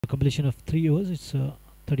Completion of 3 overs, it's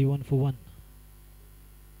 31 for 1.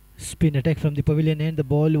 Spin attack from the pavilion end, the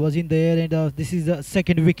ball was in the air, and this is the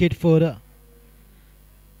second wicket for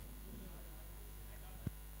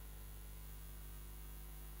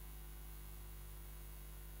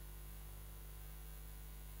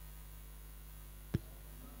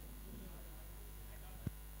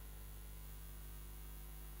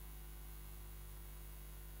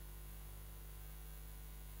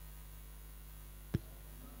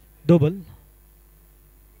double.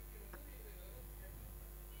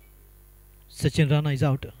 Sachin Rana is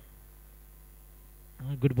out.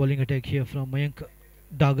 Good bowling attack here from Mayank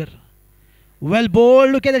Dagar. Well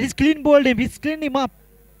bowled. Look at that. He's clean bowled him. He's cleaned him up.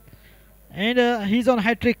 And he's on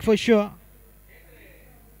hat trick for sure.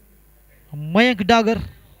 Mayank Dagar.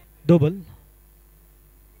 Double.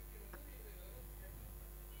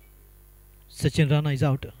 Sachin Rana is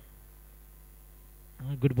out.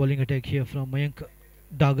 Good bowling attack here from Mayank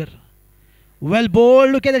Dagar. Well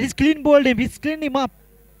bowled. Look at that. He's clean bowled him. He's cleaned him up.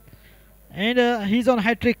 And he's on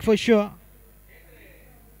hat trick for sure.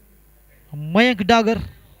 Mayank Dagar.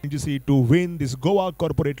 To win this Goa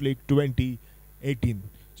Corporate League 2018.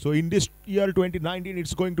 So in this year 2019,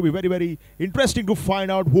 it's going to be very, very interesting to find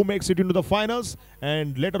out who makes it into the finals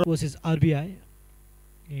and later Versus RBI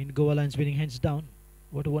in Goa Lions winning hands down.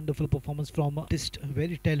 What a wonderful performance from this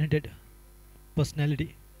very talented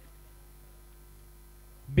personality.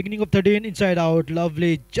 Beginning of 13, inside out,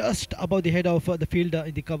 lovely, just above the head of the fielder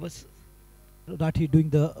in the covers. Rathi doing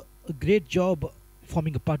the great job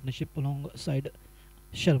forming a partnership alongside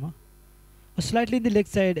Sharma. Slightly in the leg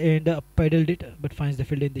side and pedaled it, but finds the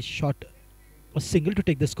fielder in the shot. A single to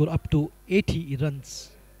take the score up to 80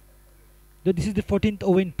 runs. Though this is the 14th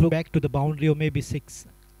over in back to the boundary, or maybe 6.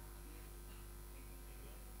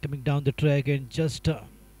 Coming down the track and just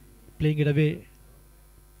playing it away.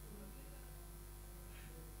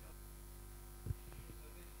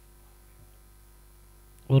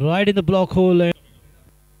 Right in the block hole. And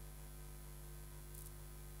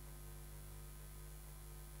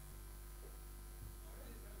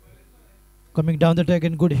coming down the track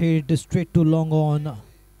and good hit straight to long on,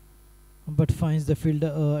 but finds the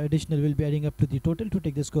fielder. Additional will be adding up to the total to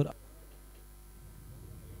take the score.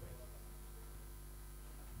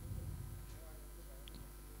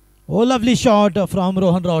 Oh, lovely shot from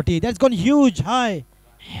Rohan Rauti. That's gone huge high.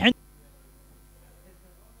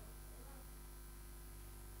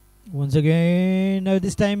 Once again,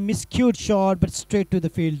 this time miscued shot, but straight to the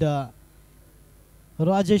fielder.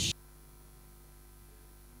 Rajesh.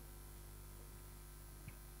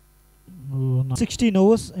 16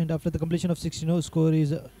 overs, and after the completion of 16 overs, score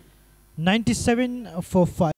is 97 for 5.